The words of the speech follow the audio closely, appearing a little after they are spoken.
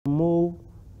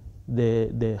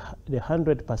the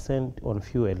 100% on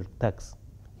fuel tax.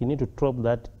 He need to drop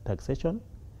that taxation.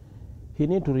 He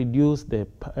need to reduce the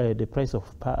price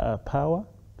of power,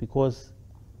 because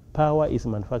power is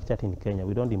manufactured in Kenya.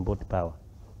 We don't import power.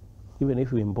 Even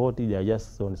if we import it, they are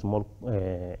just on small.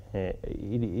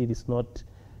 It is not.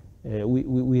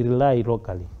 We rely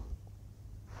locally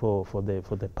for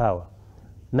the power.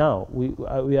 Now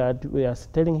we are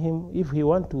telling him, if he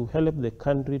want to help the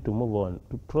country to move on,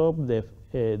 to drop the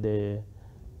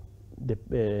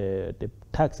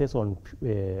taxes on.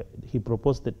 He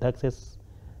proposed the taxes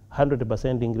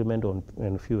 100% increment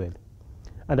on fuel.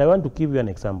 And I want to give you an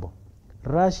example.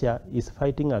 Russia is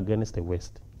fighting against the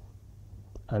West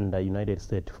and the United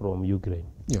States from Ukraine.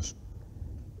 Yes.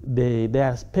 They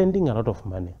are spending a lot of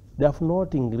money. They have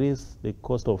not increased the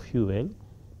cost of fuel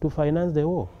to finance the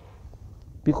war.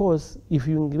 Because if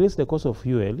you increase the cost of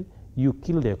fuel, you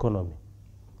kill the economy.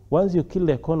 Once you kill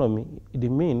the economy,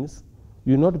 it means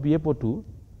you will not be able to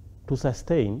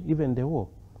sustain even the war.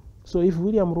 So if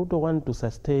William Ruto wants to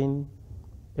sustain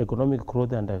economic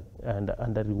growth and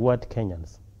reward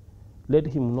Kenyans, let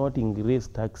him not increase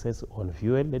taxes on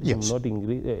fuel. Let him not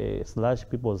increase, slash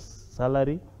people's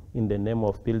salary in the name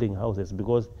of building houses,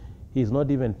 because he's not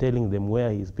even telling them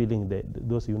where he's building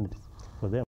those units.